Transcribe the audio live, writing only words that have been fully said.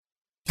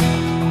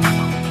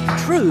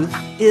truth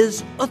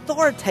is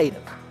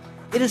authoritative.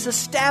 It is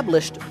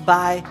established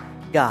by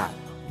God.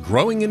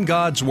 Growing in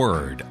God's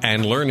Word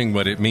and learning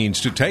what it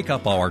means to take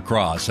up our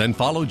cross and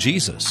follow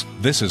Jesus.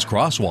 This is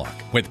Crosswalk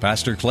with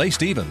Pastor Clay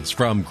Stevens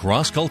from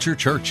Cross Culture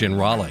Church in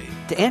Raleigh.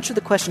 To answer the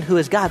question, who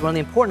is God, one of the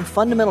important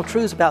fundamental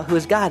truths about who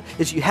is God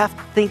is you have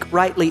to think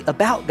rightly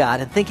about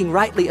God. And thinking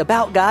rightly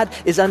about God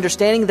is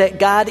understanding that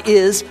God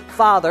is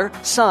Father,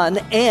 Son,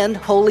 and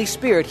Holy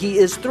Spirit. He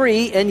is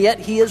three, and yet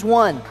He is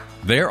one.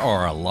 There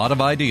are a lot of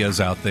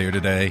ideas out there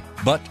today,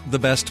 but the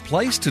best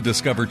place to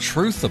discover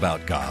truth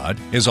about God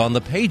is on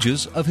the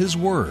pages of His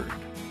Word.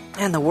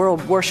 And the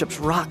world worships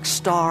rock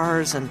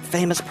stars and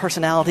famous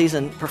personalities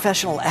and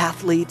professional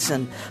athletes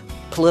and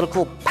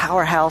political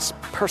powerhouse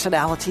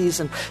personalities,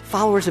 and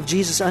followers of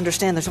Jesus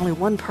understand there's only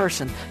one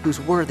person who's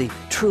worthy,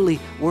 truly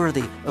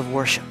worthy of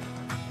worship.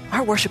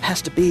 Our worship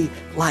has to be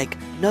like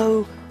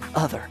no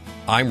other.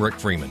 I'm Rick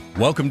Freeman.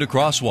 Welcome to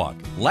Crosswalk.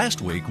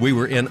 Last week, we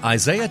were in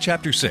Isaiah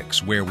chapter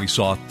 6, where we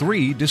saw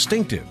three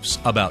distinctives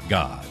about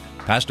God.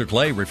 Pastor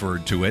Clay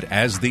referred to it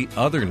as the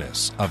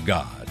otherness of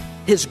God.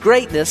 His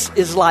greatness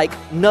is like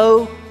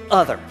no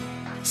other.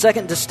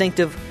 Second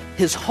distinctive,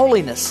 His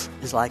holiness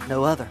is like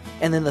no other.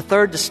 And then the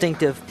third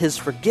distinctive, His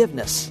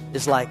forgiveness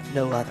is like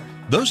no other.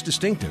 Those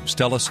distinctives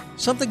tell us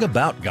something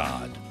about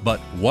God, but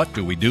what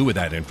do we do with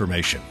that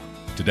information?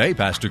 Today,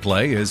 Pastor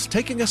Clay is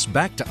taking us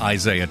back to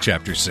Isaiah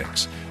chapter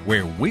 6,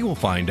 where we will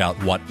find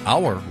out what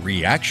our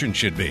reaction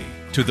should be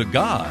to the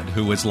God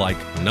who is like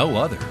no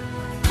other.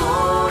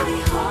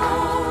 Holy,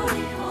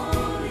 holy,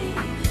 holy,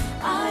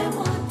 I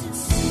want to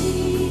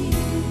see you.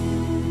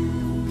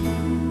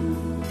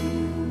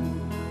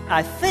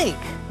 I think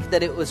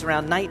that it was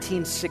around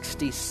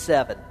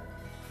 1967.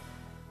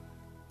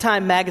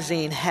 Time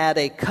magazine had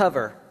a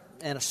cover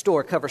and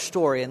a cover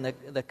story, and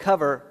the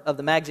cover of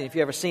the magazine, if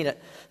you've ever seen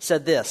it,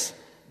 said this: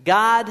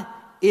 God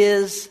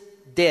is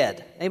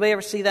dead. Anybody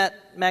ever see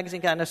that magazine?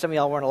 I know some of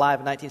y'all weren't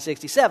alive in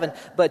 1967,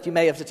 but you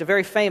may have. It's a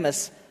very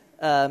famous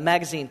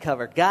magazine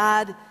cover.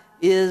 God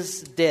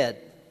is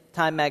dead.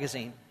 Time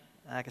magazine.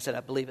 Like I said,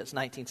 I believe it's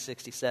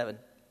 1967.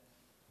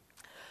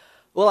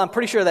 Well, I'm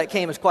pretty sure that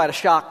came as quite a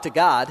shock to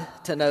God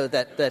to know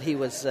that He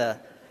was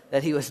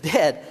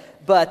dead.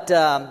 But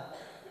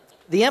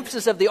the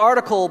emphasis of the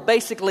article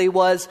basically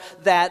was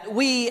that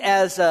we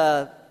as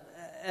a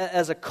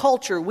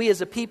culture, we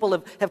as a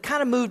people have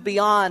kind of moved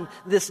beyond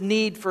this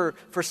need for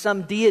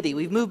some deity.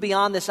 We've moved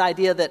beyond this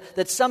idea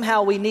that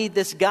somehow we need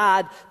this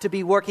God to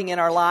be working in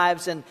our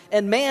lives, and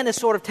man is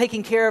sort of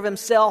taking care of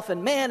himself,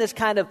 and man is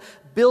kind of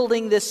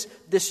building this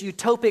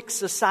utopic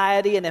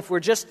society, and if we're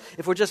just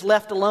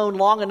left alone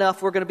long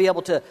enough, we're going to be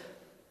able to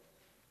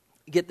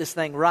get this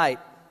thing right.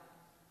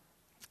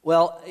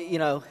 Well, you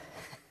know,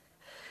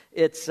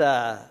 it's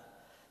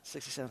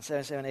 67,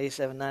 77,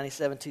 87,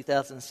 97,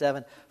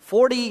 2007,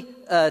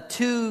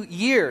 42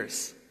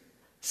 years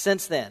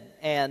since then.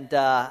 And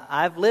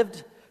I've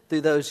lived through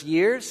those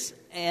years,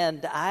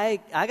 and I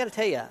got to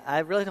tell you, I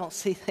really don't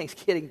see things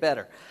getting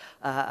better.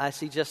 I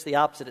see just the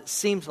opposite, it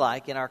seems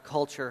like, in our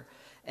culture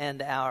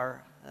and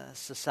our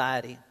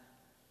society.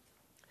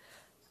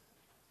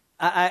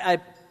 I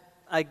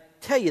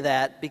tell you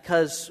that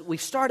because we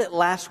started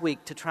last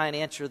week to try and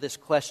answer this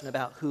question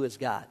about who is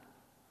God.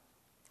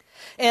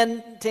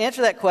 And to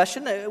answer that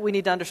question, we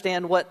need to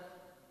understand what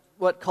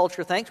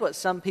culture thinks, what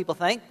some people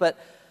think, but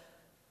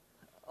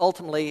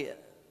ultimately,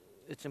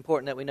 it's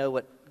important that we know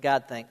what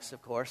God thinks,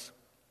 of course.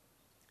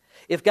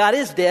 If God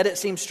is dead, it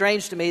seems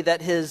strange to me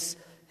that His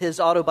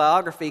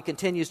autobiography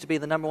continues to be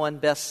the number one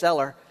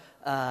bestseller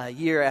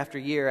year after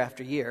year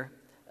after year.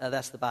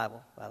 That's the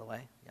Bible, by the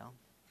way.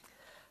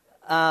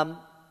 Yeah.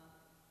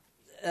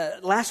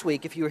 Last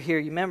week, if you were here,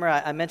 you remember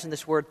I mentioned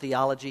this word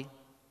theology.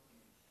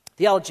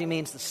 Theology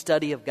means the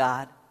study of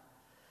God.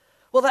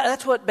 Well,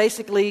 that's what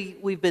basically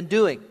we've been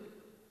doing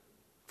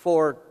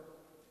for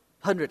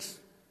hundreds,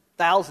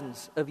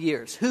 thousands of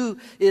years. Who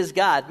is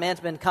God? Man's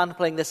been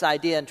contemplating this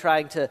idea and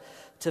trying to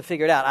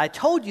figure it out. I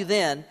told you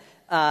then,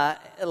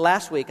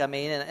 last week, and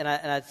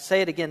I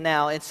say it again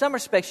now, in some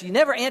respects, you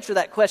never answer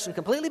that question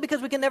completely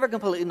because we can never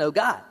completely know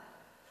God.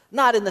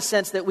 Not in the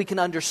sense that we can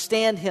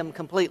understand Him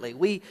completely.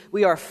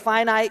 We are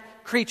finite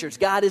creatures.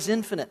 God is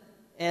infinite,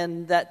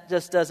 and that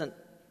just doesn't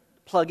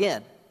plug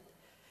in.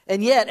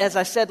 And yet, as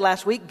I said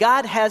last week,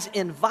 God has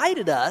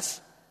invited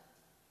us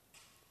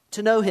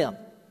to know Him.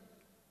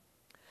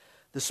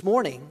 This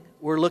morning,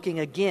 we're looking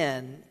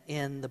again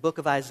in the book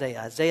of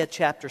Isaiah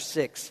chapter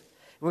 6.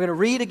 We're going to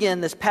read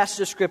again this passage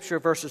of Scripture,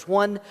 verses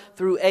 1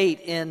 through 8,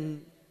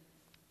 in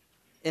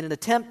an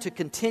attempt to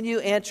continue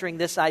answering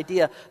this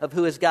idea of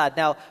who is God.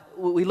 Now,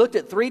 we looked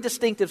at three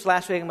distinctives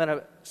last week. I'm going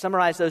to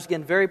summarize those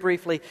again very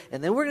briefly.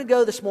 And then we're going to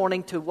go this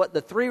morning to what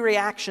the three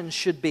reactions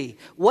should be.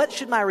 What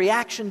should my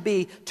reaction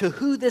be to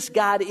who this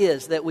God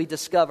is that we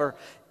discover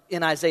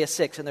in Isaiah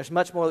 6? And there's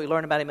much more that we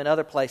learn about Him in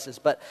other places.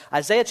 But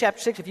Isaiah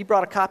chapter 6, if you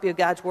brought a copy of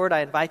God's Word,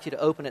 I invite you to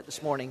open it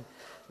this morning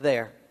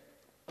there.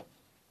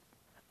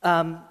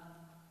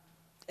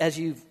 As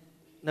you've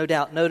no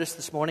doubt noticed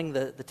this morning,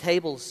 the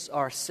tables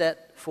are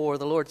set for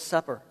the Lord's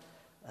Supper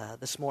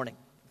this morning.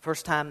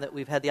 First time that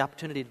we've had the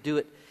opportunity to do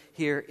it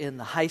here in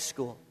the high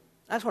school.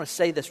 I just want to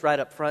say this right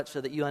up front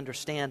so that you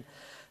understand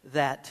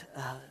that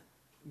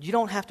you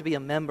don't have to be a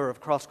member of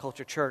Cross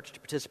Culture Church to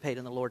participate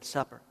in the Lord's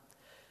Supper.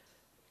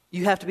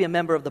 You have to be a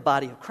member of the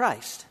body of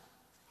Christ.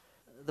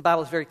 The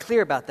Bible is very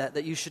clear about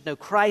that you should know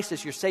Christ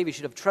as your Savior. You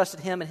should have trusted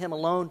Him and Him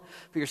alone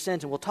for your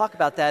sins. And we'll talk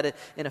about that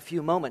in a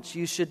few moments.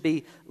 You should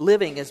be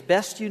living as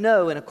best you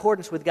know in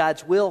accordance with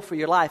God's will for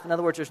your life. In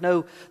other words, there's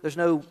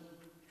no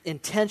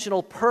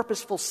intentional,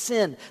 purposeful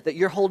sin that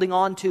you're holding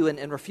on to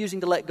and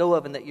refusing to let go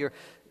of, and that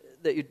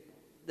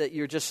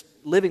you're just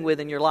living with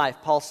in your life.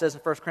 Paul says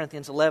in 1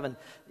 Corinthians 11,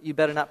 you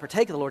better not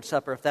partake of the Lord's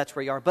Supper if that's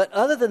where you are. But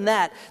other than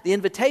that, the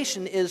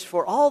invitation is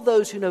for all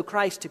those who know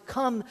Christ to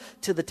come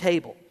to the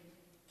table.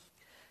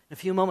 In a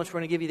few moments,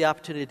 we're going to give you the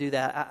opportunity to do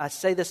that. I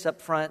say this up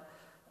front.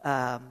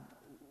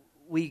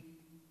 We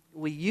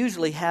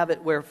usually have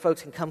it where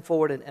folks can come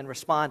forward and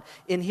respond.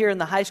 In here in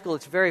the high school,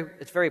 it's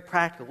very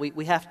practical.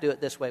 We have to do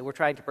it this way. We're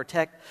trying to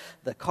protect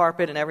the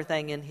carpet and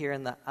everything in here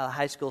in the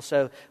high school.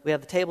 So we have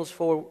the tables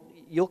for.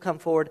 You'll come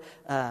forward.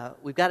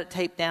 We've got it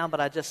taped down,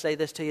 but I just say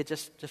this to you.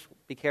 Just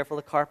be careful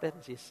of the carpet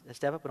as you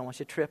step up. I don't want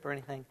you to trip or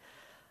anything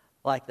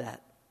like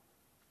that,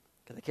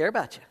 because I care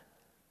about you.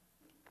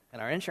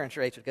 And our insurance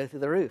rates would go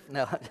through the roof.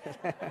 No.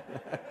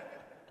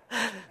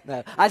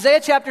 No. Isaiah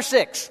chapter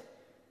 6.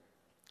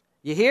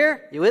 You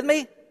here? You with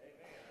me?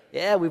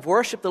 Yeah, we've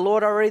worshiped the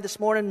Lord already this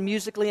morning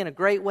musically in a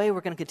great way.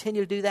 We're going to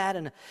continue to do that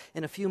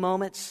in a few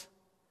moments.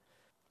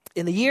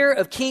 In the year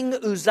of King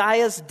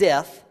Uzziah's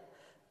death,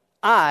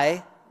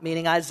 I,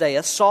 meaning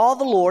Isaiah, saw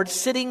the Lord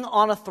sitting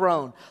on a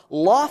throne,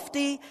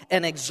 lofty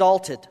and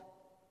exalted,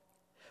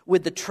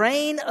 with the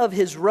train of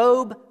His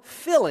robe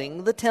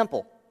filling the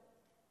temple.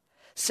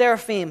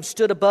 Seraphim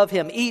stood above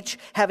Him, each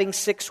having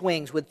 6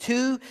 wings. With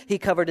 2 He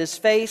covered His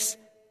face,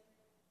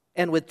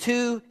 and with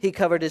 2 He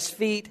covered His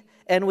feet,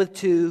 and with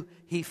 2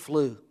 He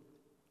flew.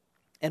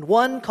 And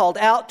one called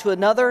out to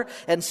another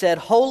and said,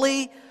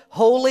 Holy,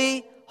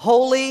 holy,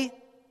 holy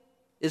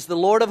is the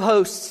Lord of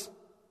hosts.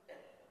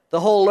 The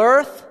whole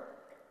earth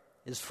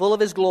is full of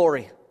His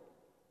glory.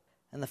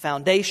 And the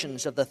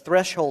foundations of the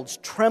thresholds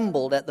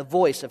trembled at the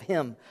voice of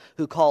Him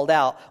who called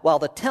out, while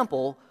the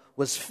temple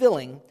was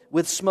filling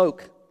with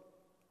smoke.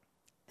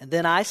 And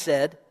then I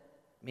said,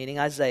 meaning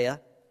Isaiah,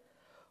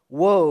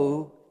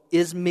 Woe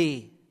is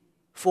me,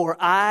 for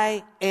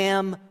I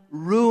am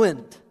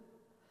ruined,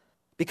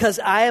 because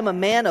I am a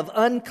man of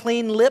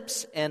unclean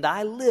lips, and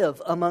I live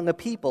among a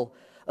people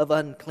of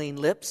unclean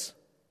lips.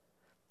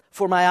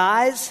 For my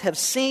eyes have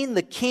seen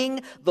the King,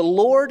 the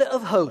Lord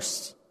of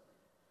hosts.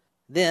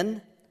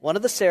 Then one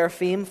of the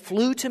seraphim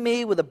flew to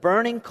me with a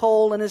burning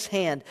coal in his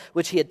hand,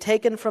 which he had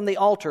taken from the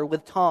altar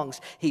with tongs.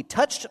 He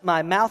touched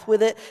my mouth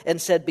with it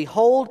and said,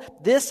 Behold,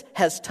 this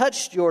has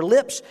touched your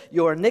lips.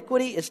 Your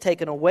iniquity is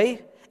taken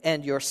away,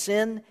 and your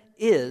sin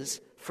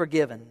is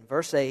forgiven.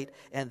 Verse 8,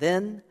 And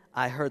then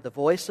I heard the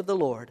voice of the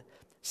Lord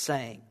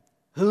saying,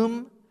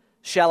 Whom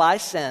shall I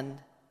send,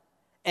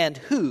 and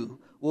who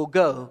will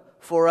go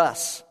for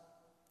us?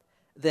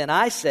 Then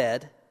I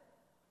said,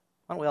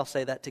 why don't we all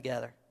say that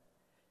together?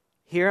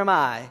 Here am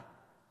I,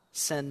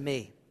 send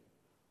me.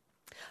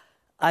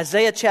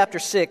 Isaiah chapter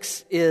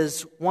 6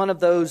 is one of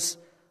those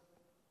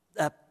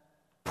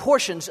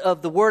portions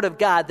of the Word of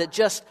God that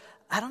just,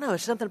 I don't know,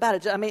 it's something about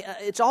it. I mean,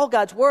 it's all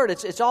God's Word.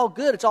 It's all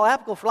good. It's all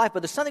applicable for life.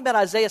 But there's something about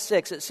Isaiah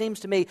 6, it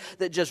seems to me,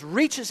 that just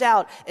reaches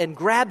out and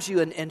grabs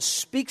you and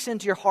speaks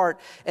into your heart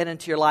and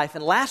into your life.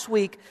 And last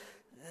week,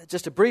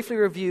 just to briefly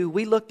review,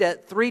 we looked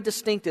at 3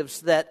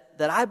 distinctives that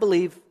I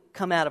believe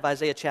come out of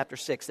Isaiah chapter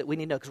 6 that we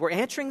need to know. Because we're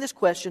answering this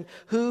question,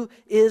 who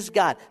is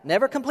God?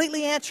 Never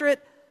completely answer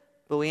it,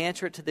 but we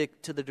answer it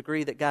to the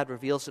degree that God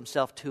reveals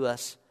Himself to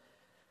us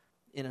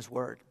in His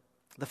Word.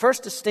 The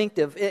first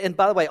distinctive, and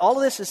by the way, all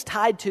of this is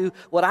tied to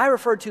what I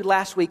referred to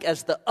last week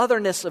as the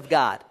otherness of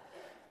God.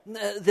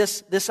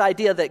 This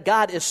idea that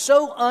God is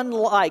so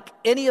unlike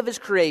any of His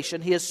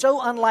creation, He is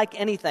so unlike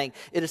anything.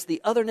 It is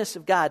the otherness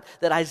of God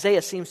that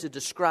Isaiah seems to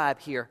describe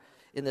here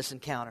in this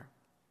encounter.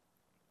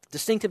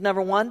 Distinctive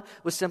number 1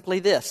 was simply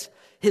this: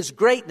 His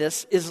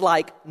greatness is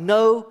like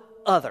no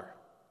other.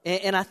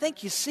 And I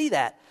think you see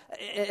that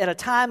at a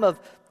time of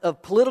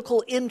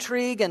political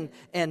intrigue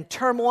and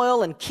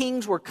turmoil, and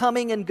kings were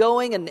coming and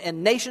going,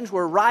 and nations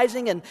were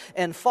rising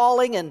and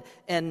falling,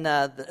 and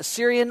the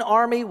Assyrian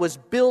army was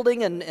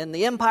building, and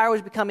the empire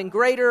was becoming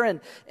greater,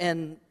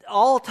 and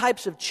all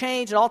types of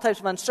change and all types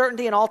of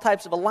uncertainty and all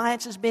types of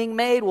alliances being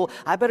made. Well,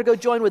 I better go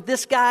join with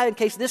this guy in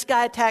case this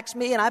guy attacks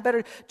me, and I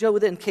better join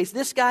with it in case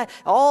this guy.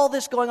 All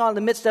this going on in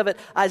the midst of it,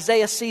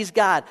 Isaiah sees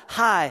God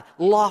high,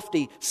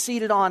 lofty,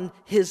 seated on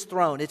His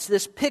throne. It's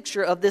this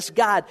picture of this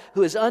God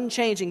who is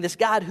unchanging, this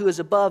God who is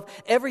above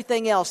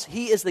everything else.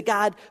 He is the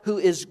God who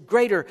is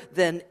greater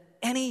than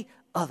any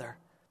other.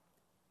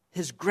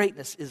 His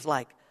greatness is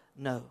like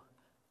no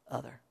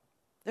other.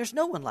 There's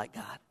no one like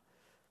God.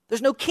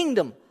 There's no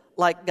kingdom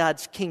like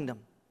God's kingdom.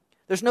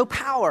 There's no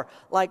power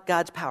like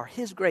God's power.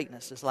 His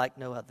greatness is like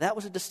no other. That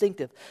was a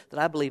distinctive that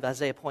I believe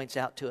Isaiah points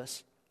out to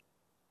us.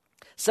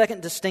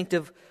 Second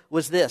distinctive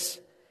was this: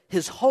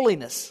 His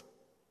holiness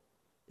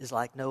is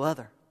like no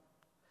other.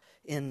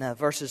 In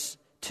verses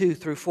 2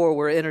 through 4,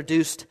 we're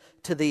introduced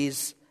to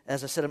these,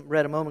 as I said,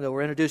 read a moment ago,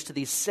 we're introduced to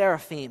these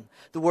seraphim.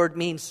 The word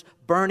means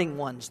burning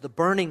ones, the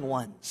burning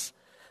ones.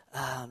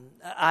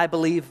 I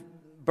believe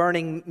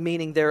burning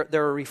meaning they're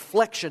a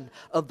reflection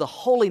of the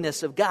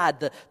holiness of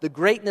God, the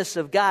greatness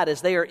of God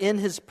as they are in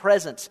His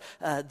presence.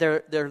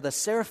 They're the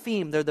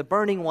seraphim, they're the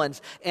burning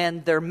ones,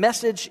 and their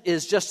message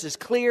is just as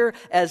clear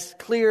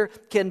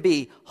can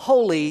be.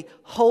 Holy,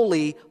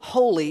 holy,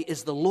 holy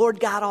is the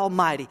Lord God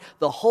Almighty.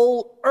 The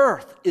whole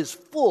earth is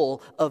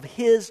full of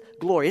His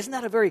glory. Isn't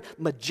that a very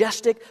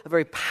majestic, a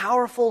very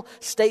powerful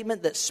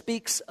statement that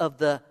speaks of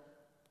the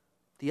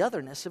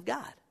otherness of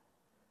God?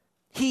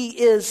 He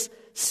is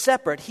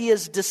separate. He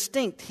is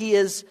distinct. He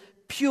is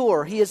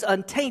pure. He is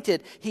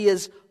untainted. He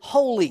is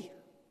holy.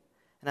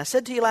 And I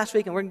said to you last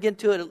week, and we're going to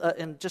get into it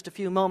in just a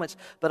few moments,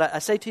 but I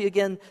say to you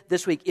again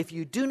this week, if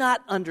you do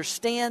not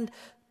understand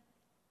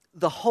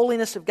the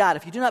holiness of God,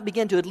 if you do not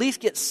begin to at least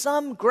get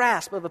some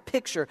grasp of a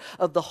picture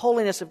of the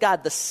holiness of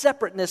God, the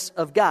separateness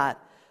of God,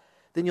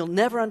 then you'll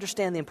never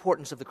understand the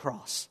importance of the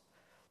cross.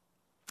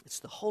 It's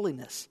the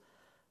holiness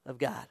of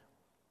God.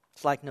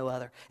 It's like no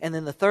other. And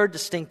then the third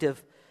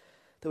distinctive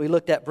that we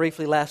looked at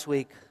briefly last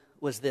week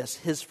was this: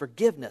 His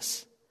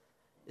forgiveness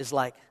is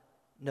like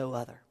no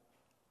other.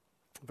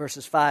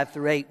 Verses 5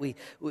 through 8,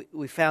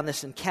 we found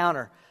this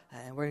encounter,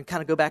 and we're going to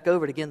kind of go back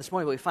over it again this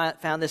morning, but we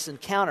found this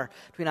encounter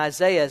between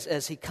Isaiah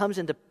as he comes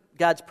into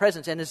God's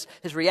presence, and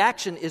his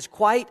reaction is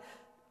quite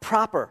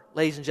proper,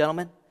 ladies and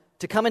gentlemen.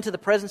 To come into the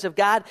presence of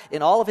God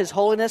in all of His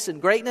holiness and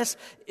greatness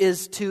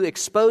is to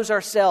expose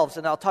ourselves,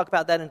 and I'll talk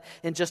about that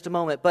in just a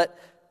moment, But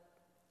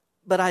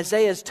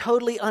Isaiah is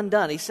totally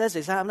undone. He says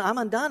this: I'm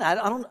undone.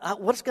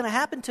 What's going to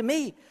happen to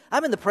me?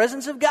 I'm in the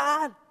presence of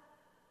God,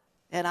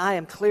 and I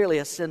am clearly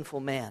a sinful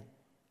man.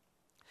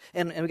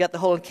 And we got the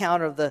whole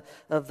encounter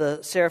of the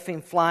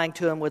seraphim flying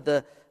to him with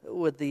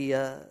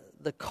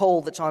the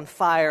coal that's on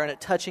fire and it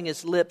touching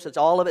his lips. It's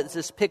all of it. It's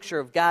this picture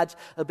of God's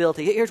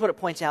ability. Here's what it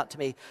points out to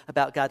me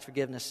about God's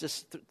forgiveness.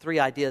 Just three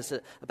ideas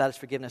about His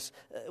forgiveness.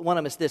 One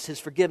of them is this: His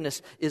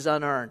forgiveness is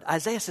unearned.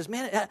 Isaiah says,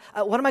 "Man,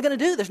 what am I going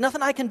to do? There's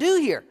nothing I can do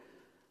here.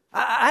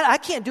 I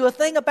can't do a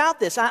thing about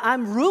this.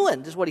 I'm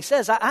ruined," is what he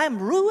says. I'm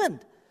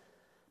ruined.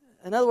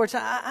 In other words,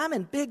 I'm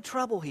in big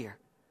trouble here.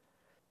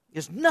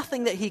 There's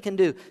nothing that he can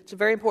do. It's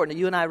very important that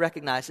you and I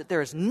recognize that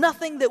there is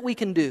nothing that we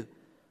can do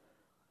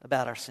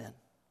about our sin,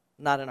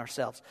 not in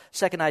ourselves.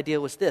 Second idea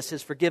was this: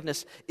 His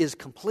forgiveness is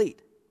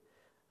complete.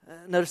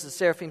 Notice the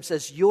seraphim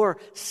says, "Your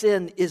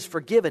sin is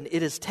forgiven.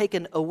 It is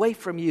taken away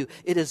from you.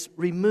 It is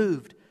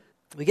removed."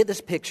 We get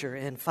this picture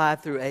in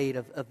 5 through 8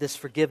 of this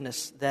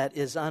forgiveness that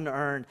is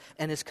unearned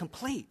and is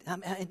complete.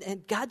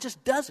 And God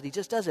just does it. He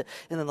just does it.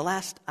 And then the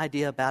last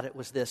idea about it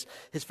was this: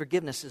 His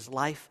forgiveness is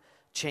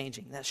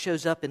life-changing. That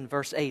shows up in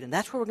verse 8. And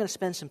that's where we're going to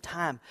spend some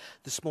time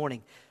this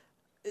morning.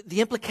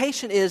 The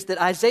implication is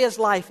that Isaiah's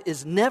life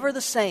is never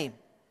the same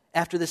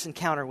after this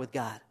encounter with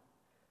God.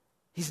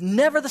 He's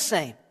never the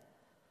same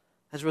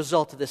as a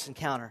result of this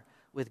encounter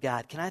with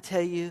God. Can I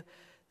tell you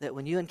that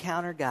when you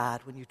encounter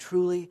God, when you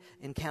truly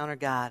encounter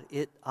God,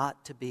 it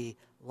ought to be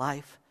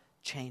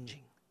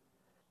life-changing.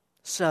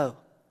 So,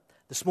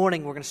 this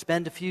morning we're going to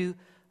spend a few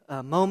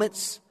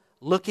moments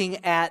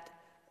looking at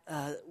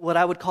what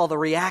I would call the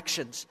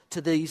reactions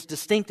to these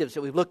distinctives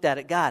that we've looked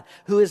at God.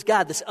 Who is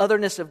God? This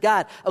otherness of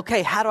God.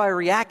 Okay, how do I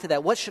react to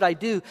that? What should I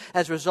do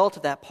as a result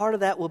of that? Part of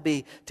that will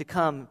be to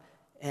come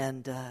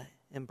and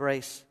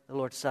embrace the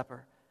Lord's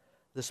Supper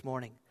this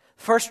morning.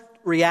 First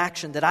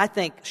reaction that I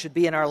think should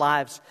be in our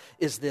lives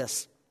is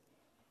this: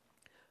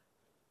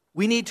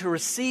 we need to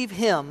receive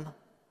Him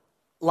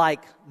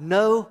like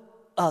no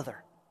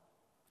other.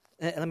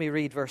 Let me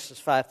read verses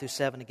 5 through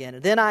 7 again.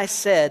 "And then I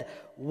said,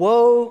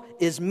 Woe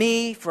is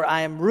me, for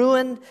I am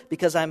ruined,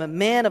 because I am a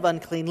man of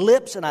unclean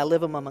lips, and I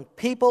live among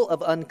people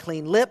of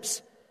unclean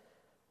lips."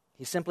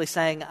 He's simply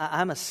saying,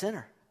 I'm a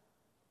sinner.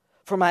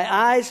 "For my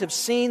eyes have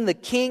seen the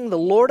King, the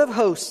Lord of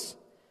hosts."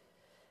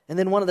 And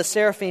then one of the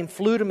seraphim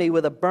flew to me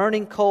with a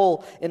burning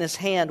coal in his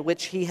hand,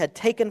 which he had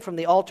taken from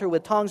the altar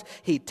with tongs.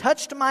 He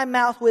touched my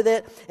mouth with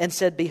it and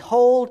said,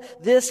 "Behold,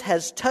 this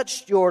has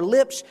touched your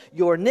lips.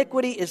 Your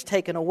iniquity is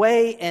taken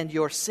away, and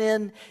your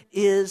sin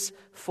is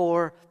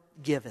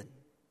forgiven."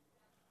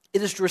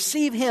 It is to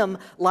receive Him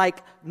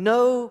like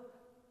no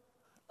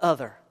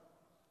other.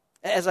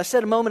 As I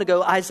said a moment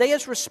ago,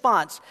 Isaiah's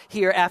response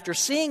here, after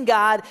seeing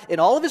God in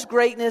all of His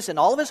greatness and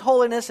all of His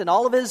holiness and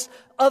all of His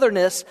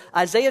otherness,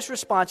 Isaiah's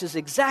response is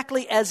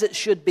exactly as it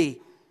should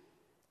be.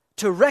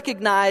 To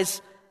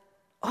recognize,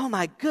 oh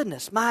my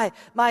goodness, my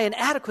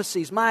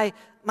inadequacies, my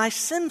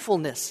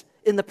sinfulness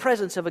in the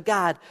presence of a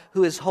God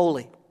who is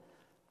holy.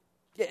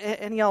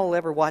 Any of y'all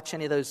ever watch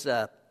any of those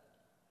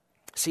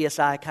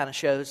CSI kind of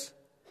shows?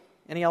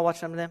 Any of y'all watch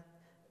some of them?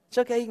 It's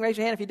okay, you can raise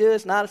your hand if you do.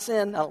 It's not a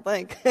sin, I don't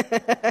think.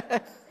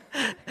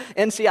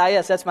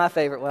 NCIS, that's my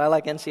favorite one. I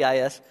like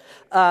NCIS.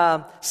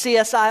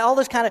 CSI, all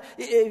those kind of,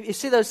 you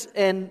see those,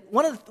 and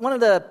one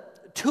of the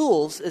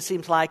tools, it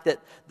seems like, that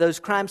those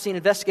crime scene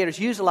investigators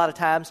use a lot of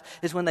times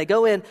is when they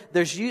go in,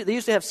 they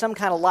usually have some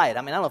kind of light.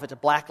 I mean, I don't know if it's a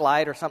black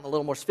light or something a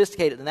little more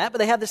sophisticated than that, but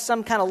they have this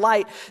some kind of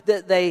light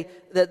that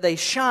they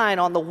shine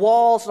on the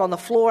walls and on the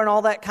floor and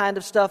all that kind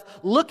of stuff,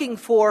 looking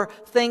for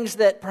things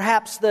that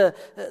perhaps the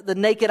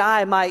naked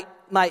eye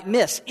might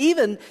miss.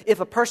 Even if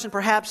a person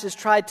perhaps has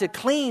tried to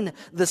clean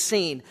the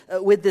scene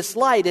with this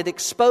light, it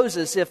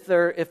exposes if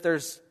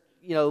there's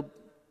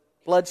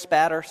blood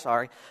spatter,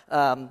 some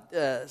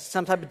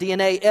type of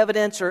DNA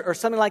evidence or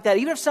something like that.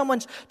 Even if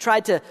someone's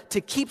tried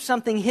to keep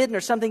something hidden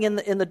or something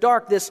in the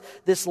dark,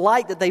 this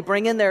light that they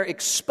bring in there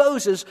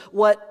exposes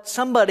what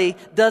somebody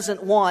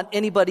doesn't want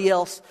anybody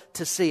else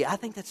to see. I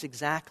think that's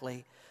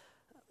exactly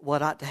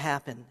what ought to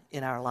happen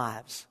in our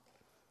lives.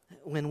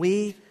 When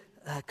we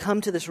come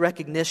to this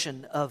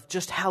recognition of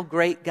just how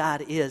great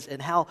God is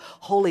and how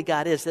holy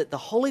God is, that the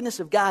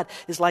holiness of God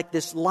is like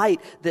this light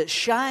that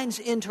shines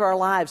into our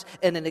lives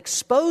and it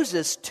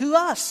exposes to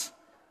us.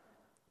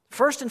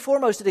 First and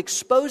foremost, it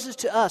exposes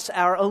to us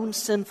our own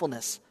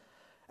sinfulness,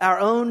 our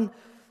own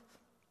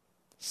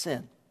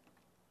sin.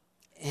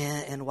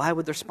 And why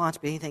would the response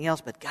be anything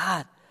else but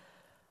God?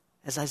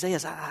 As Isaiah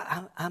says,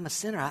 I'm a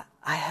sinner.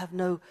 I have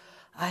no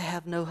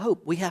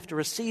hope. We have to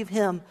receive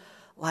Him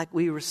like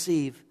we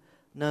receive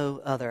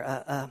no other.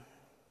 A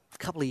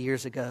couple of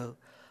years ago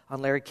on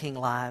Larry King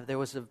Live, there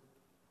was a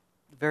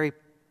very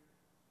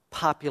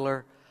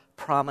popular,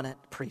 prominent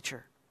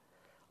preacher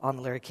on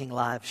the Larry King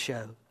Live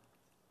show.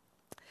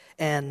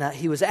 And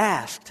he was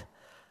asked,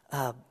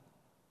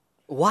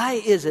 why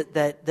is it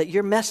that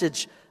your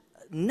message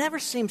never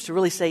seems to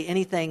really say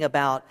anything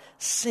about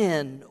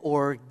sin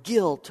or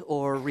guilt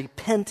or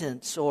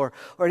repentance or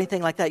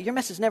anything like that? Your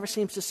message never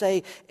seems to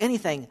say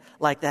anything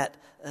like that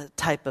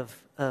type of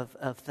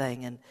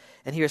thing.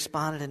 And he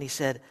responded and he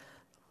said,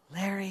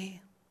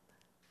 Larry,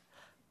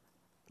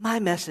 my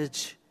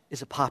message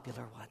is a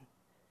popular one.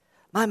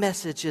 My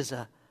message is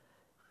a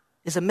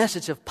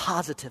message of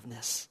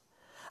positiveness.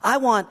 I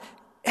want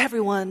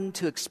everyone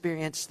to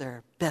experience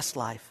their best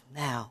life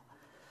now.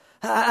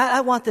 I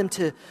want them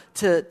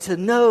to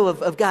know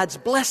of God's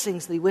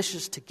blessings that He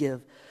wishes to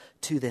give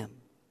to them.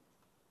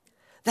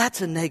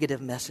 That's a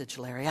negative message,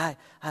 Larry. I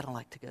don't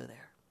like to go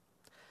there.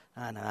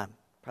 I know I'm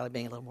probably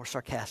being a little more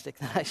sarcastic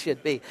than I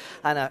should be.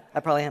 I know, I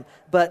probably am.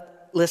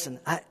 But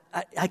listen,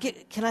 I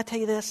get. Can I tell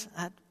you this?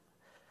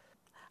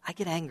 I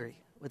get angry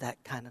with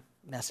that kind of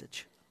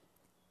message.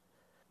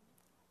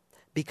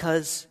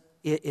 Because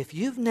if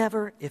you've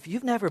never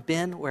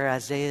been where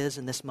Isaiah is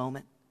in this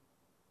moment,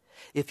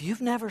 if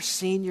you've never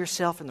seen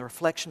yourself in the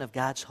reflection of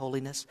God's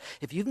holiness,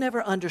 if you've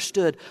never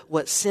understood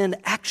what sin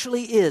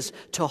actually is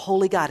to a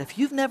holy God, if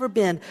you've never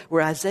been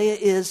where Isaiah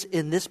is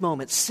in this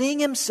moment, seeing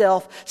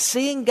himself,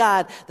 seeing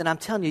God, then I'm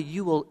telling you,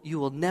 you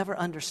will never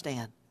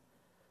understand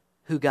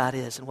who God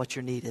is and what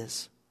your need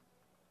is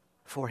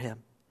for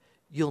Him.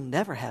 You'll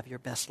never have your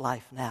best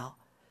life now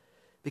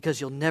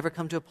because you'll never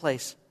come to a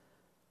place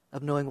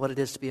of knowing what it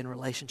is to be in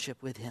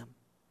relationship with Him.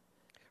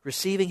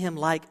 Receiving Him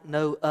like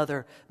no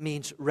other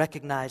means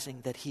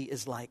recognizing that He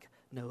is like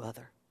no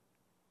other.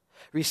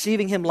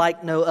 Receiving Him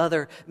like no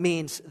other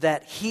means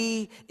that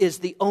He is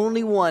the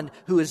only one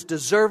who is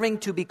deserving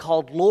to be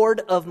called Lord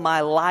of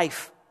my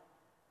life.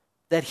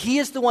 That He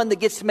is the one that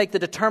gets to make the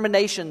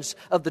determinations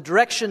of the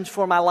directions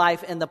for my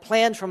life and the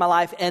plans for my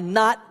life and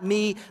not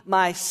me,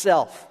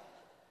 myself.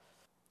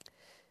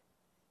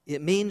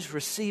 It means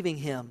receiving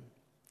Him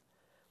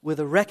with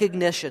a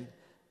recognition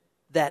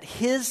that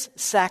His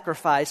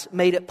sacrifice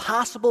made it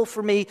possible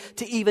for me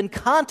to even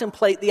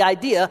contemplate the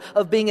idea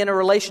of being in a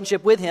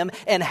relationship with Him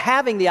and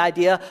having the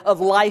idea of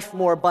life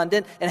more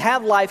abundant and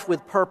have life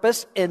with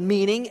purpose and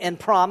meaning and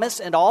promise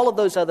and all of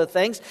those other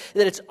things,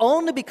 that it's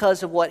only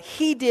because of what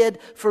He did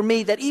for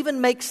me that even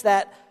makes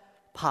that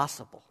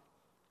possible.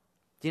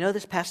 Do you know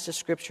this passage of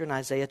Scripture in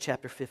Isaiah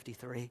chapter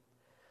 53?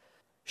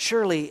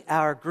 Surely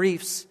our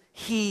griefs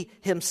He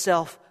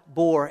Himself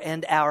bore,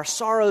 and our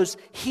sorrows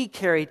He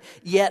carried,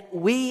 yet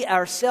we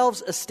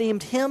ourselves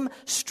esteemed Him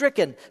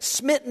stricken,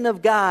 smitten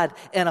of God,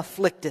 and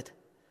afflicted.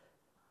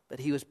 But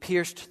He was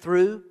pierced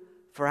through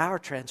for our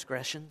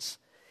transgressions.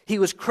 He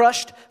was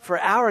crushed for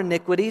our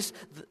iniquities.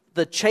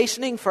 The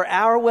chastening for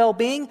our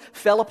well-being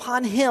fell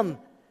upon Him,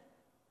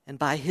 and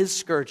by His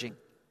scourging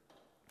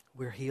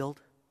we're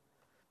healed.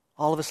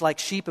 All of us like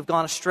sheep have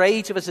gone astray.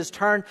 Each of us has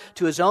turned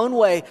to his own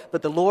way,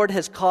 but the Lord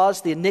has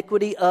caused the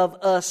iniquity of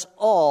us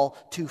all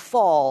to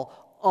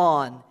fall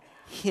on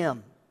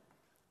Him.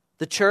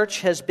 The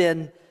church has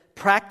been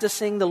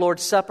practicing the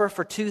Lord's Supper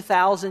for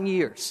 2,000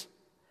 years.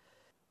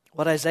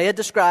 What Isaiah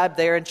described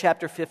there in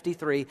chapter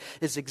 53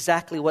 is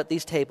exactly what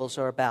these tables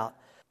are about.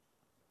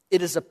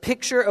 It is a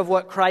picture of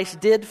what Christ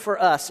did for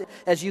us.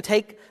 As you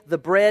take the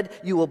bread,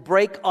 you will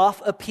break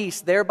off a piece,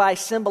 thereby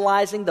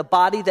symbolizing the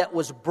body that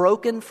was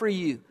broken for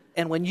you.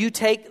 And when you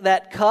take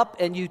that cup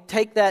and you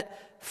take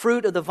that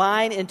fruit of the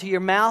vine into your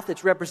mouth,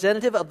 it's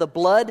representative of the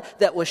blood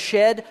that was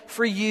shed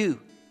for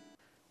you.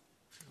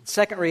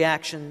 Second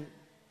reaction,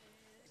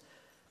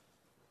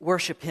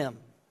 worship Him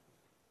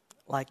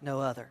like no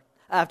other.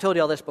 I've told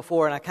you all this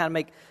before, and I kind of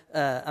make,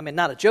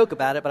 not a joke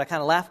about it, but I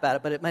kind of laugh about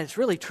it, but it's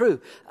really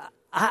true.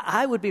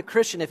 I would be a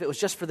Christian if it was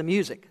just for the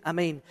music.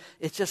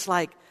 It's just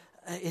like,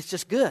 it's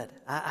just good.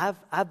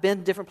 I've been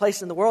to different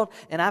places in the world,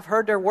 and I've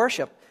heard their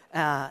worship,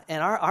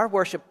 and our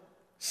worship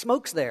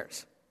smokes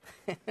theirs.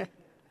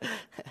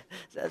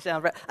 Does that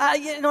sound right?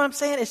 You know what I'm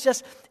saying? It's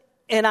just,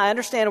 and I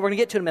understand, we're going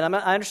to get to it in a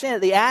minute. I understand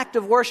that the act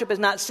of worship is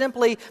not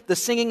simply the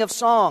singing of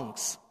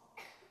songs.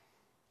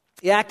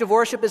 The act of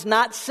worship is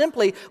not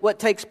simply what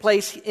takes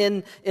place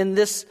in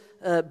this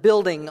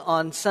building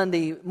on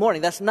Sunday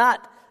morning. That's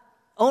not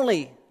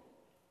only,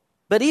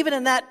 but even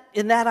in that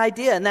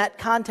idea, in that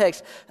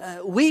context,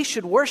 we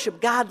should worship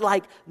God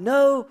like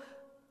no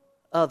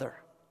other.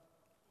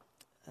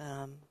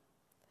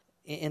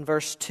 In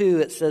verse 2,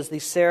 it says,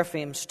 these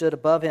seraphim stood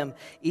above him,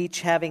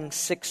 each having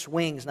 6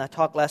 wings. And I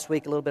talked last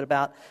week a little bit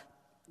about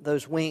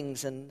those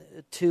wings. And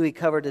 2 he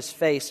covered his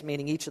face,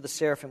 meaning each of the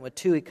seraphim. With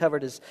 2 he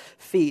covered his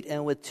feet,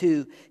 and with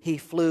 2 he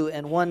flew.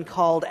 And one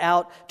called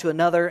out to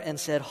another and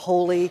said,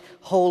 Holy,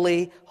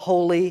 holy,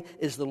 holy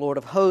is the Lord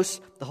of hosts.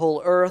 The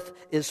whole earth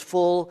is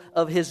full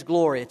of his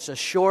glory. It's a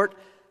short,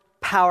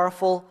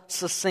 powerful,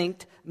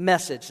 succinct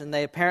message, and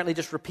they apparently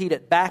just repeat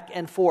it back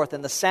and forth,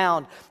 and the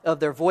sound of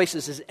their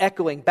voices is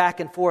echoing back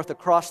and forth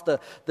across the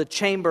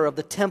chamber of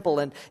the temple,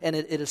 and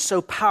it is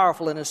so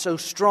powerful and is so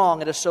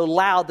strong and is so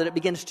loud that it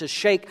begins to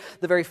shake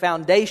the very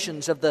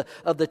foundations of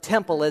the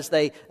temple as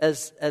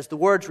the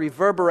words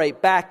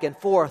reverberate back and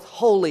forth.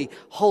 Holy,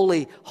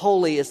 holy,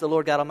 holy is the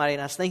Lord God Almighty.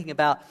 And I was thinking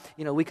about,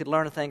 we could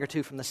learn a thing or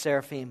two from the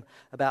seraphim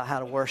about how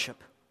to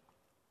worship.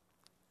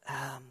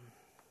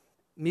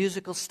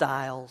 Musical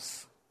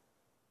styles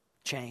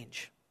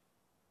change.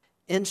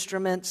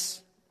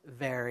 Instruments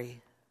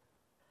vary.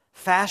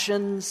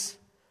 Fashions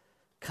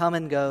come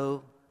and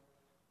go.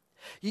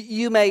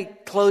 You may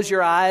close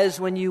your eyes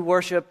when you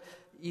worship.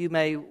 You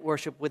may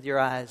worship with your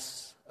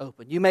eyes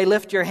open. You may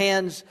lift your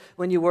hands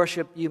when you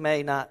worship. You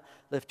may not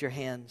lift your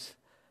hands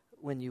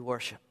when you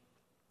worship.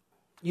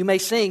 You may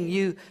sing.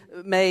 You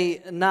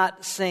may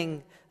not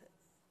sing.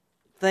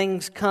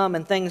 Things come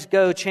and things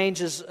go.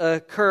 Changes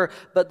occur.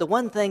 But the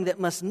one thing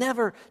that must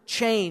never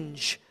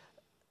change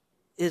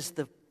is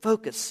the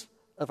focus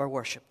of our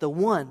worship, the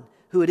one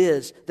who it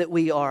is that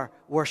we are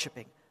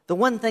worshiping. The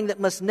one thing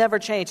that must never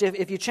change.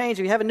 If you change,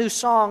 if you have a new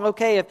song,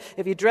 okay.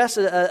 If you dress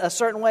a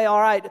certain way,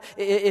 all right.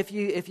 If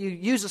you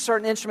use a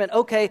certain instrument,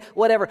 okay,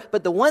 whatever.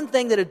 But the one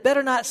thing that had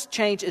better not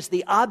change is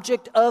the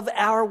object of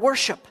our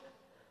worship.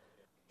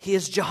 He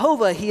is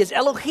Jehovah, He is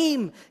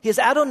Elohim, He is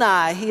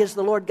Adonai, He is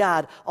the Lord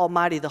God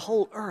Almighty. The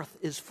whole earth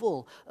is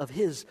full of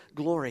His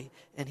glory,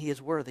 and He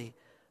is worthy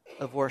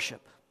of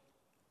worship.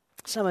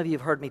 Some of you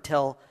have heard me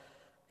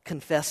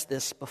confess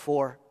this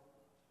before,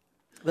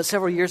 but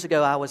several years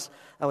ago I was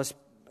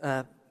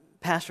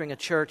pastoring a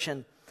church,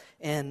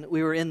 and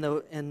we were in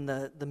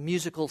the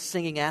musical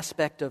singing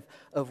aspect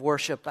of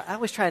worship. I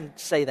always try and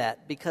say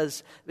that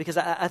because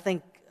I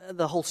think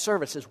the whole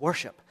service is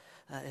worship.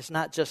 It's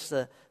not just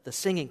the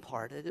singing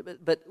part,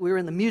 but we were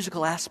in the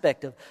musical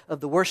aspect of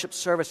the worship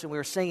service, and we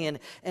were singing,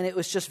 and it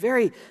was just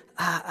very,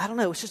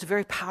 it was just a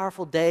very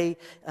powerful day,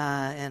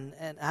 and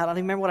I don't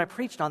even remember what I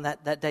preached on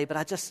that day, but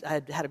I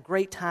had a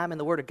great time in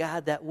the Word of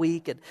God that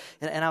week, and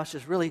I was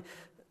just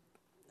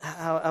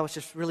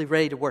really,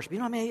 ready to worship. You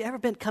know what I mean? You ever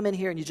come in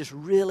here and you're just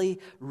really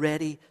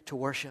ready to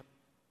worship?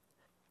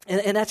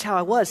 And that's how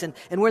I was. And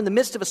we're in the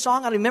midst of a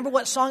song. I don't remember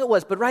what song it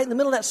was, but right in the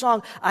middle of that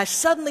song, I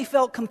suddenly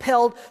felt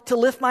compelled to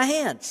lift my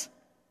hands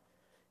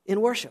in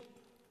worship.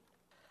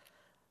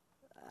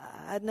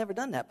 I'd never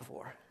done that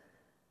before.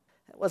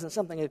 It wasn't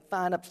something a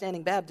fine,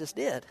 upstanding Baptist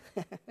did.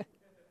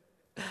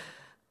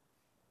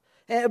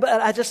 But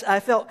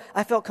I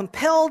felt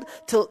compelled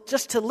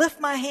to lift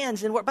my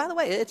hands in worship. By the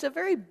way, it's a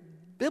very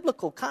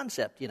biblical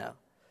concept,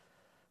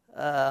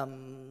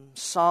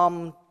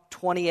 Psalm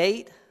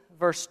 28,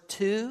 verse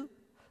 2.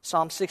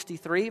 Psalm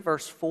 63,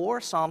 verse 4,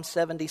 Psalm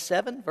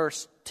 77,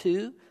 verse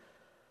 2,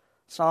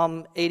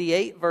 Psalm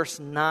 88, verse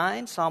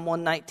 9, Psalm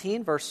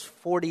 119, verse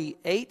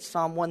 48,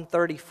 Psalm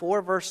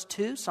 134, verse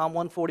 2, Psalm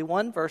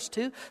 141, verse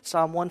 2,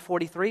 Psalm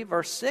 143,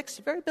 verse 6.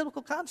 A very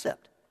biblical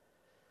concept.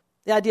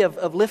 The idea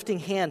of lifting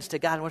hands to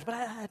God and worship. But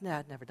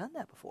I'd never done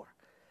that before.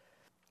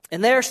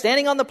 And there,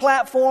 standing on the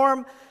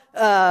platform,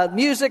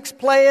 music's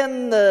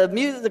playing,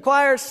 the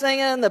choir's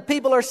singing, the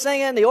people are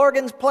singing, the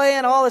organ's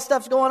playing, all this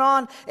stuff's going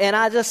on, and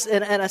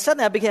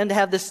suddenly I began to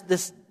have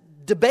this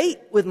debate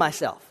with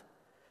myself,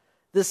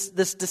 this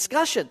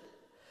discussion.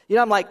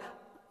 I'm like,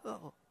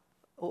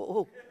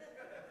 oh,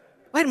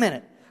 wait a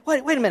minute.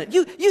 Wait a minute.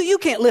 You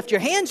can't lift your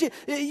hands.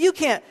 You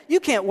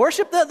can't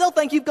worship. They'll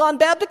think you've gone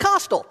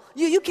Baptist-costal.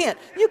 You can't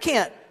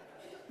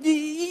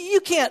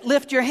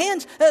lift your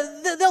hands.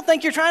 They'll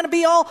think you're trying to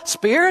be all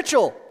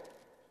spiritual.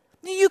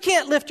 You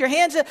can't lift your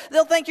hands.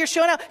 They'll think you're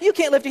showing out. You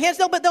can't lift your hands.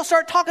 They'll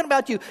start talking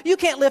about you. You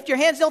can't lift your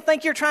hands. They'll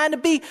think you're trying to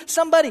be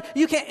somebody.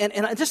 You can't.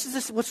 And this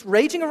is what's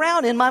raging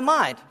around in my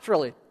mind. It's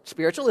really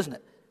spiritual, isn't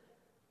it?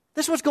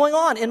 This is what's going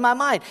on in my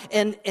mind.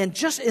 And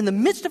just in the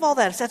midst of all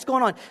that, as that's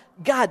going on,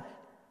 God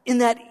in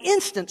that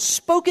instant,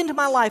 spoke into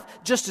my life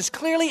just as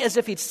clearly as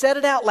if he'd said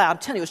it out loud. I'm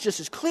telling you, it was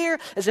just as clear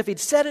as if he'd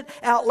said it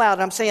out loud.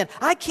 And I'm saying,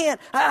 I can't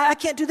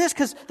do this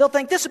because they'll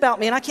think this about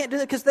me, and I can't do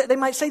that because they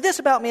might say this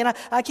about me, and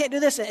I can't do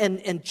this.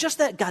 And just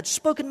that, God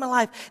spoke into my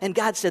life, and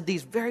God said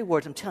these very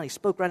words. I'm telling you, he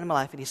spoke right into my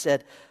life, and he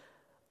said,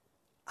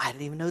 I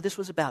didn't even know this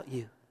was about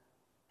you.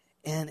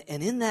 And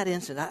in that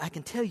instant, I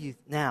can tell you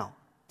now,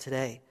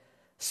 today,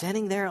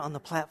 standing there on the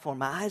platform,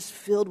 my eyes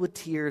filled with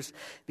tears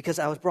because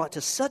I was brought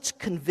to such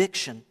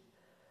conviction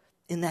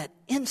in that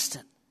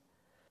instant.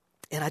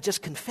 And I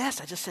just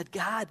confessed, I just said,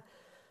 God,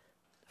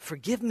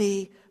 forgive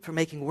me for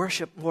making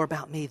worship more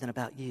about me than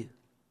about you.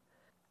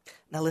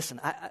 Now listen,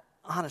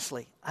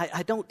 honestly,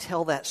 I don't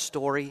tell that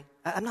story.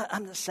 I'm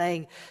not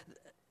saying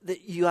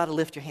that you ought to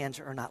lift your hands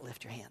or not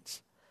lift your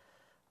hands.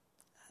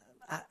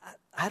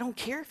 I don't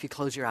care if you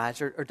close your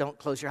eyes or don't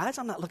close your eyes.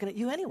 I'm not looking at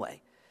you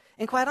anyway.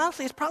 And quite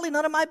honestly, it's probably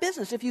none of my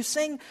business if you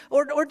sing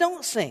or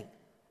don't sing.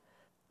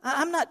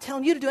 I'm not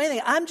telling you to do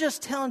anything. I'm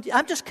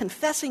just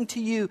confessing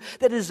to you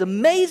that it is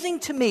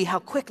amazing to me how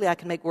quickly I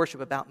can make worship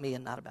about me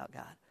and not about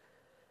God.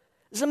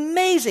 It's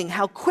amazing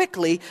how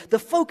quickly the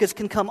focus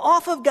can come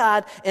off of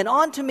God and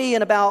onto me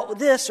and about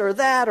this or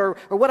that or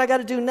what I got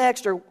to do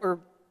next or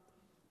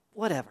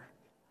whatever.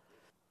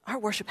 Our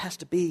worship has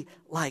to be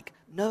like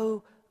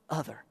no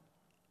other.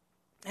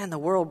 And the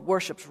world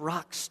worships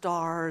rock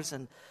stars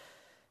and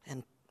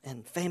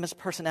famous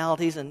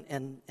personalities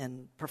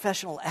and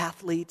professional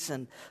athletes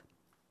and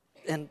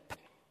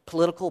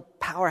political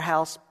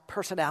powerhouse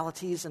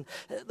personalities, and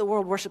the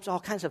world worships all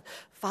kinds of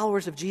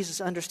followers of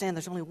Jesus. Understand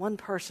there's only one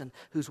person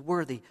who's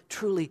worthy,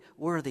 truly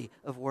worthy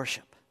of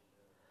worship.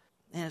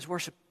 And his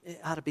worship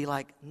ought to be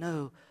like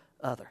no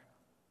other.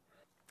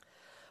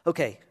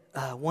 Okay,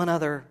 one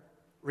other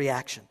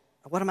reaction.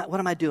 What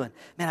am I doing?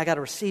 Man, I got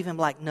to receive him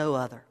like no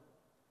other.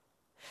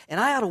 And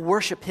I ought to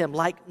worship him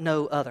like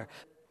no other.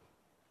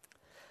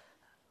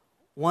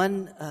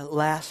 One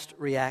last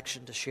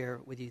reaction to share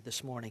with you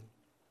this morning.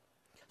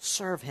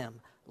 Serve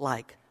him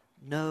like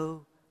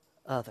no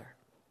other.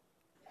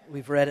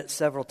 We've read it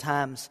several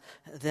times.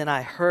 Then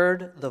I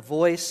heard the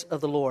voice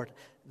of the Lord.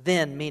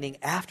 Then, meaning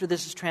after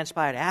this has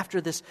transpired,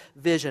 after this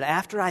vision,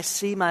 after I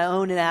see my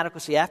own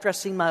inadequacy, after I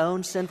see my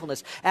own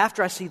sinfulness,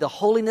 after I see the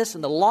holiness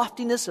and the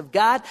loftiness of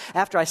God,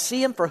 after I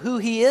see him for who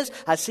he is,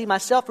 I see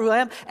myself for who I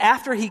am,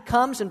 after he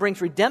comes and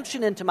brings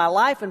redemption into my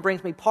life and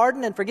brings me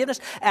pardon and forgiveness,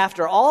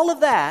 after all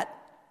of that,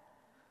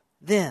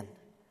 then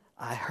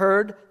I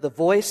heard the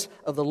voice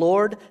of the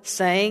Lord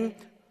saying,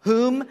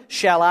 whom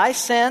shall I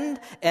send,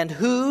 and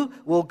who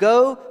will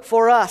go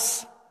for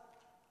us?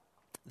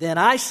 Then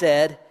I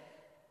said,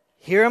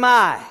 here am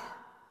I,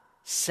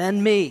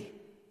 send me.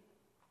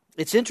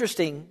 It's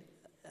interesting,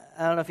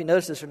 I don't know if you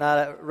noticed this or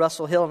not,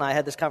 Russell Hill and I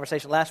had this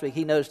conversation last week.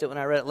 He noticed it when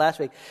I read it last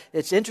week.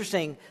 It's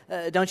interesting,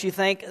 don't you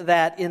think,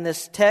 that in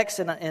this text,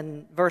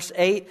 in verse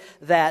 8,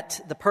 that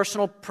the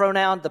personal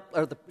pronoun,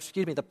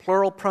 the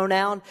plural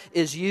pronoun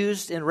is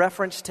used in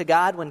reference to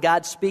God. When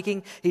God's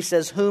speaking, he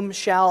says, whom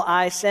shall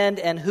I send,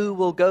 and who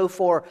will go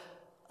for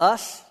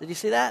us? Did you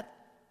see that?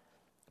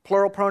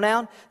 Plural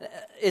pronoun.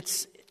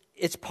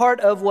 It's part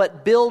of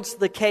what builds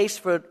the case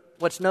for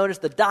what's known as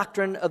the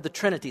doctrine of the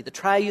Trinity, the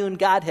triune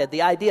Godhead,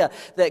 the idea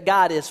that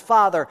God is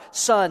Father,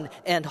 Son,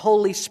 and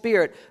Holy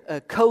Spirit,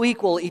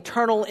 co-equal,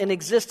 eternal in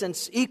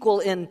existence, equal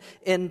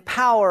in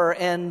power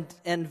and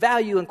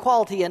value and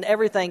quality and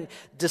everything,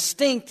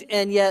 distinct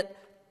and yet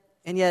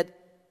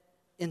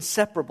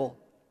inseparable.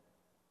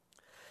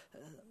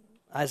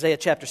 Isaiah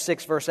chapter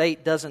 6, verse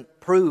 8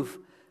 doesn't prove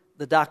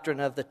the doctrine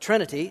of the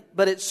Trinity,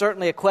 but it's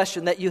certainly a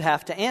question that you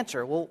have to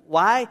answer. Well,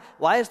 why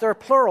is there a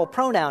plural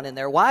pronoun in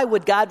there? Why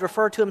would God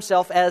refer to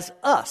himself as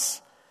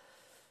us?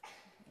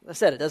 As I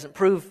said, it doesn't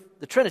prove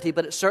the Trinity,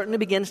 but it certainly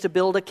begins to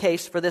build a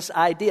case for this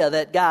idea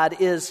that God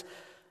is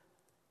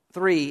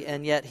three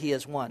and yet he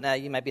is one. Now,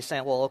 you might be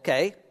saying, well,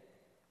 okay,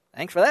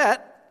 thanks for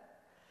that.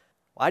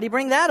 Why do you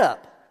bring that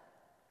up?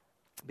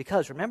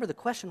 Because remember, the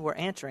question we're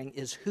answering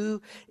is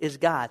who is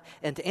God?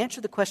 And to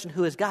answer the question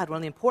who is God, one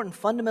of the important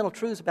fundamental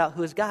truths about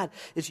who is God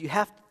is you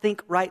have to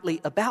think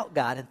rightly about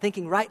God. And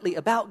thinking rightly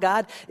about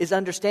God is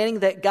understanding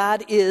that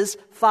God is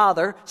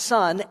Father,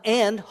 Son,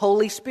 and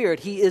Holy Spirit.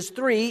 He is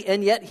three,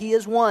 and yet he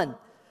is one.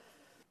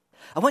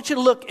 I want you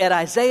to look at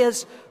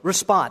Isaiah's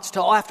response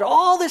to after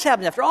all this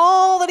happens, after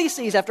all that he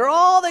sees, after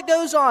all that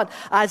goes on.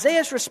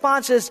 Isaiah's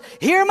response is,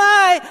 here am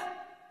I.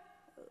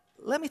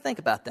 Let me think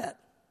about that.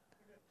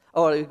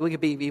 Oh, we could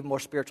be even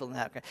more spiritual than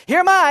that. Okay. Here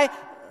am I.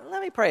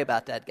 Let me pray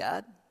about that,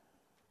 God.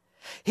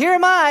 Here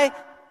am I.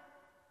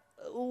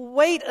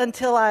 Wait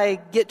until I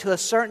get to a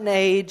certain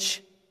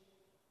age,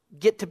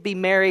 get to be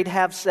married,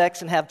 have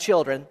sex, and have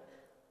children.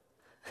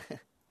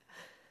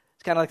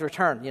 It's kind of like the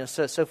return,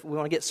 so we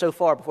want to get so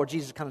far before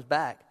Jesus comes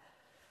back.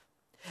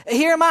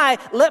 Here am I.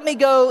 Let me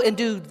go and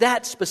do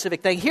that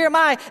specific thing. Here am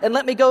I, and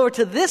let me go over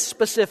to this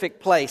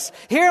specific place.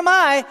 Here am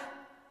I.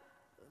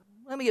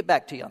 Let me get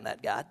back to you on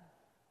that, God.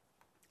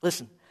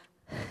 Listen,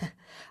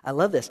 I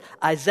love this.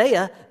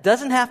 Isaiah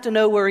doesn't have to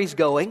know where he's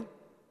going.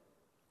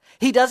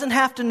 He doesn't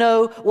have to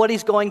know what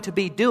he's going to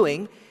be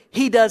doing.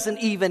 He doesn't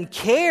even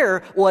care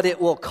what it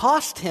will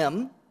cost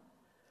him.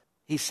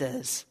 He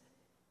says,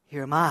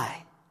 here am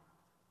I.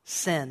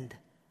 Send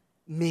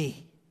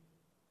me.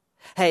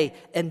 Hey,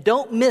 and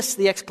don't miss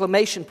the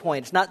exclamation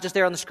point. It's not just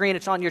there on the screen,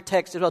 it's on your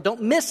text as well.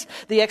 Don't miss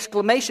the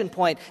exclamation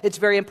point. It's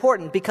very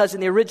important because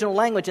in the original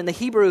language, in the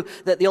Hebrew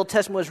that the Old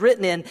Testament was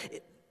written in,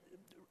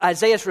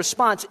 Isaiah's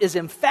response is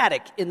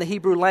emphatic in the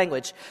Hebrew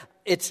language.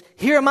 It's,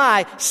 here am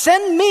I,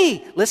 send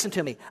me. Listen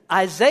to me.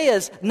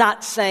 Isaiah's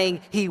not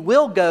saying he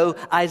will go.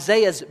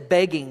 Isaiah's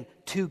begging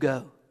to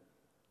go.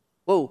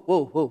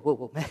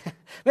 Whoa.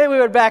 Maybe we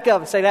would back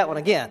up and say that one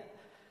again.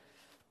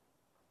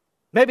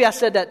 Maybe I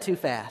said that too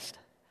fast.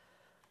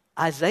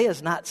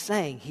 Isaiah's not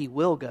saying he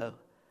will go.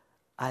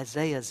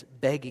 Isaiah's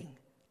begging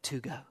to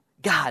go.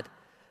 God,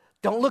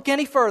 don't look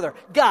any further.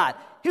 God,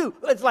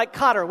 it's like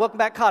Cotter. Welcome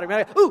back, Cotter.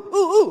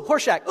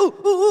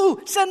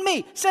 Horseshack.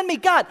 Send me.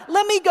 God,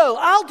 let me go.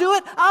 I'll do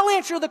it. I'll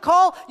answer the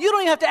call. You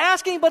don't even have to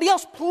ask anybody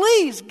else.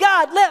 Please,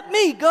 God, let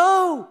me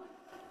go.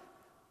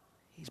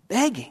 He's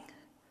begging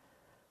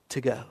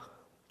to go.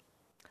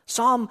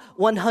 Psalm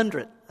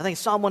 100, I think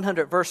Psalm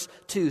 100 verse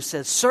 2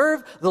 says,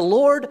 serve the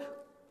Lord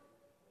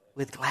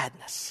with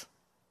gladness.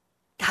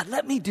 God,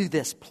 let me do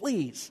this,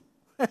 please.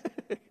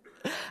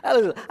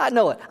 I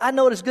know it. I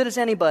know it as good as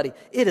anybody.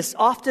 It is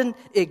often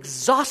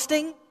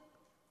exhausting.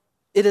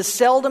 It is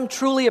seldom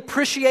truly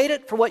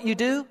appreciated for what you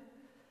do,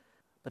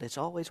 but it's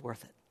always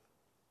worth it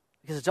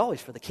because it's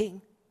always for the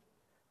King.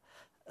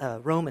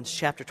 Romans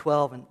chapter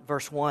 12 and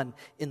verse 1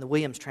 in the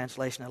Williams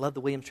translation. I love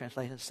the Williams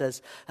translation. It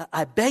says,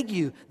 I beg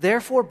you,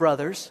 therefore,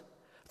 brothers,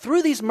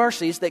 through these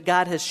mercies that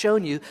God has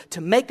shown you, to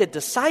make a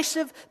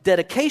decisive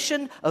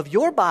dedication of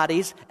your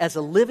bodies as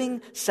a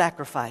living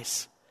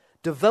sacrifice,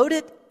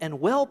 devoted and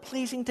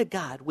well-pleasing to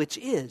God, which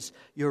is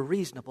your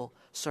reasonable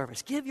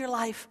service. Give your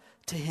life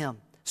to Him.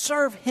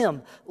 Serve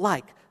Him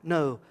like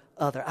no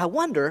other. I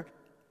wonder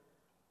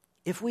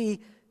if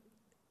we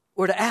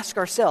were to ask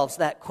ourselves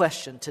that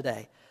question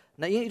today.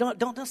 Now, you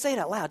don't say it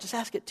out loud. Just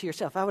ask it to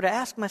yourself. I would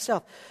ask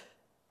myself,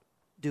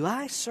 do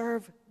I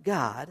serve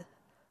God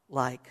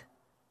like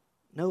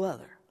no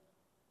other?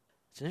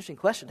 It's an interesting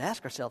question to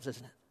ask ourselves,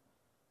 isn't it?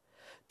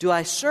 Do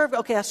I serve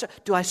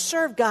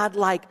God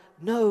like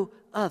no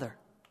other?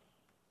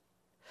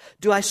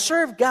 Do I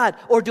serve God,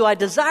 or do I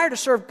desire to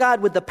serve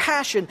God with the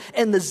passion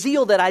and the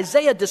zeal that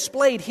Isaiah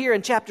displayed here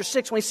in chapter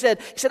 6 when he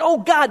said, oh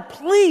God,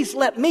 please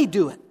let me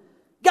do it.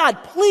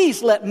 God,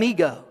 please let me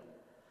go.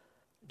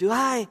 Do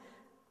I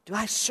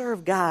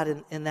serve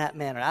God in that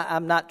manner?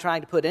 I'm not trying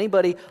to put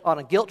anybody on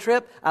a guilt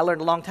trip. I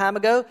learned a long time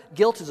ago,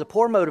 guilt is a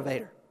poor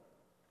motivator.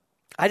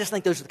 I just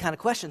think those are the kind of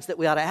questions that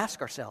we ought to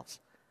ask ourselves.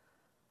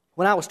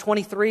 When I was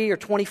 23 or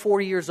 24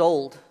 years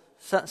old,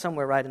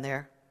 somewhere right in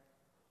there,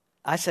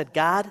 I said,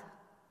 God,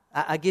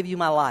 I give you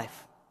my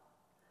life.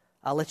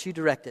 I'll let you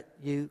direct it.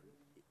 You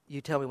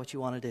tell me what you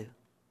want to do.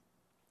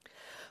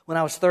 When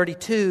I was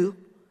 32,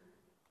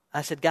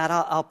 I said, God,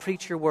 I'll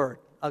preach your word.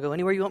 I'll go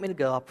anywhere you want me to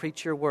go. I'll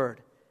preach your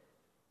word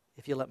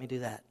if you'll let me do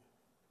that.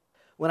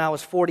 When I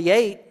was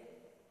 48,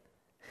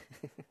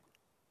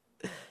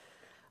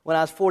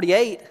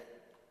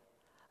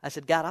 I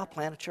said, God, I'll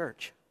plant a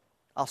church.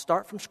 I'll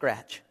start from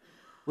scratch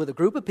with a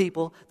group of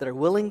people that are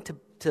willing to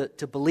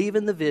believe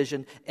in the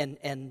vision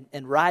and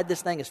ride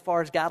this thing as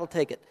far as God will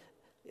take it.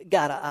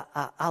 God,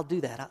 I'll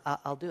do that.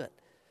 I'll do it.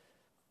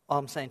 All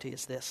I'm saying to you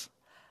is this.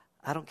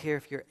 I don't care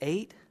if you're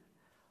 8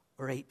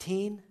 or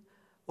 18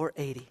 or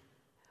 80.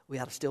 We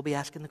ought to still be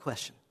asking the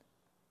question.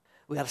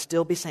 We ought to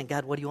still be saying,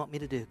 God, what do you want me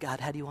to do? God,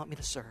 how do you want me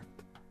to serve?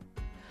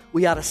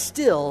 We ought to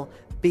still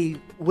be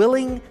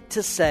willing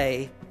to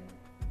say,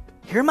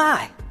 here am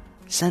I,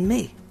 send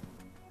me.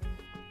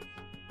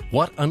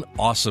 What an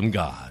awesome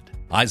God.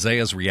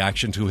 Isaiah's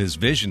reaction to his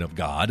vision of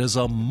God is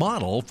a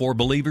model for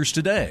believers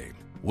today.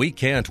 We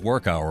can't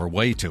work our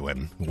way to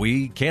Him.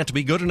 We can't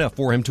be good enough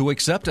for Him to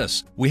accept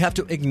us. We have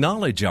to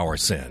acknowledge our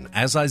sin,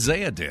 as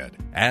Isaiah did,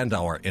 and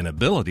our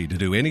inability to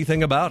do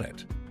anything about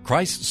it.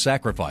 Christ's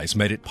sacrifice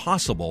made it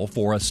possible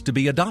for us to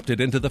be adopted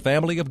into the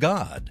family of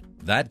God.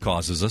 That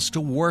causes us to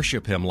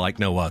worship Him like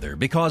no other,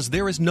 because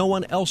there is no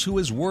one else who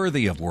is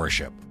worthy of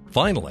worship.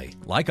 Finally,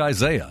 like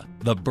Isaiah,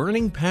 the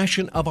burning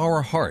passion of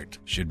our heart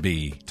should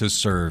be to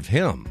serve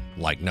Him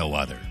like no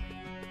other.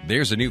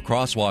 There's a new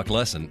Crosswalk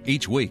lesson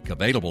each week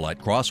available at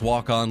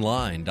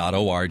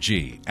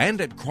crosswalkonline.org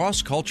and at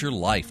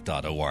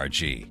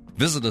crossculturelife.org.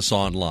 Visit us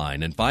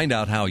online and find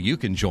out how you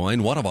can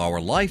join one of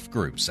our life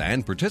groups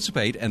and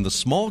participate in the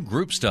small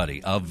group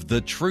study of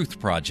The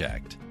Truth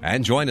Project.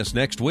 And join us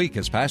next week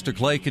as Pastor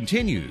Clay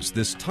continues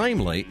this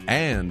timely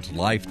and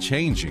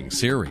life-changing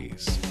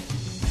series.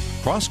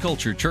 Cross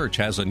Culture Church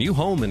has a new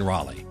home in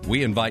Raleigh.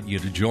 We invite you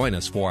to join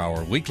us for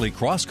our weekly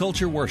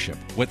cross-culture worship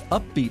with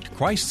upbeat,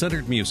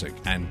 Christ-centered music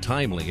and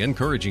timely,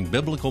 encouraging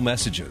biblical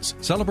messages,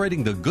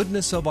 celebrating the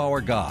goodness of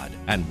our God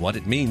and what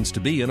it means to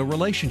be in a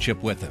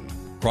relationship with Him.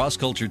 Cross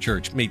Culture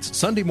Church meets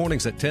Sunday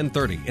mornings at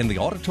 10:30 in the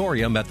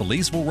auditorium at the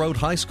Leesville Road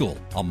High School,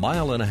 a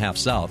mile and a half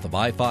south of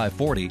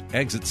I-540,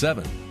 exit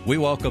 7. We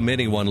welcome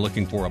anyone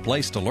looking for a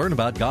place to learn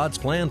about God's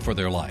plan for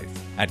their life.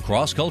 At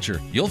Cross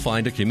Culture, you'll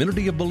find a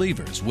community of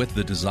believers with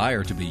the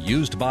desire to be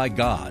used by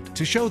God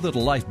to show that a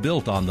life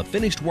built on the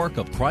finished work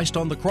of Christ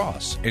on the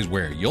cross is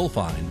where you'll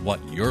find what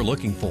you're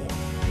looking for.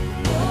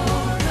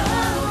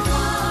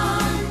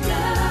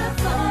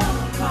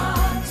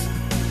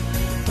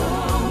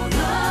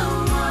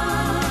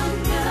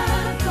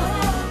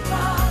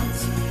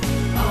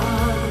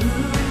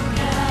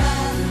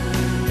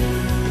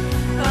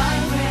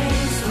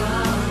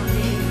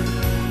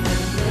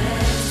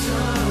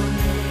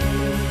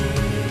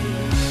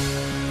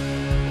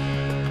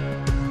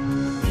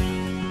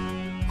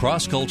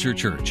 Cross Culture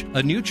Church,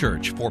 a new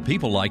church for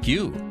people like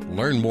you.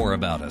 Learn more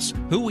about us,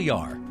 who we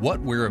are,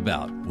 what we're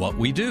about, what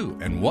we do,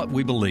 and what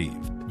we believe.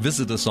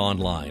 Visit us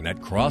online at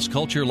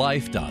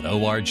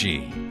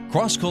crossculturelife.org.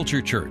 Cross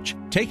Culture Church,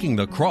 taking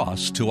the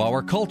cross to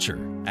our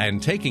culture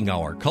and taking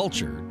our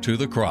culture to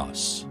the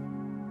cross.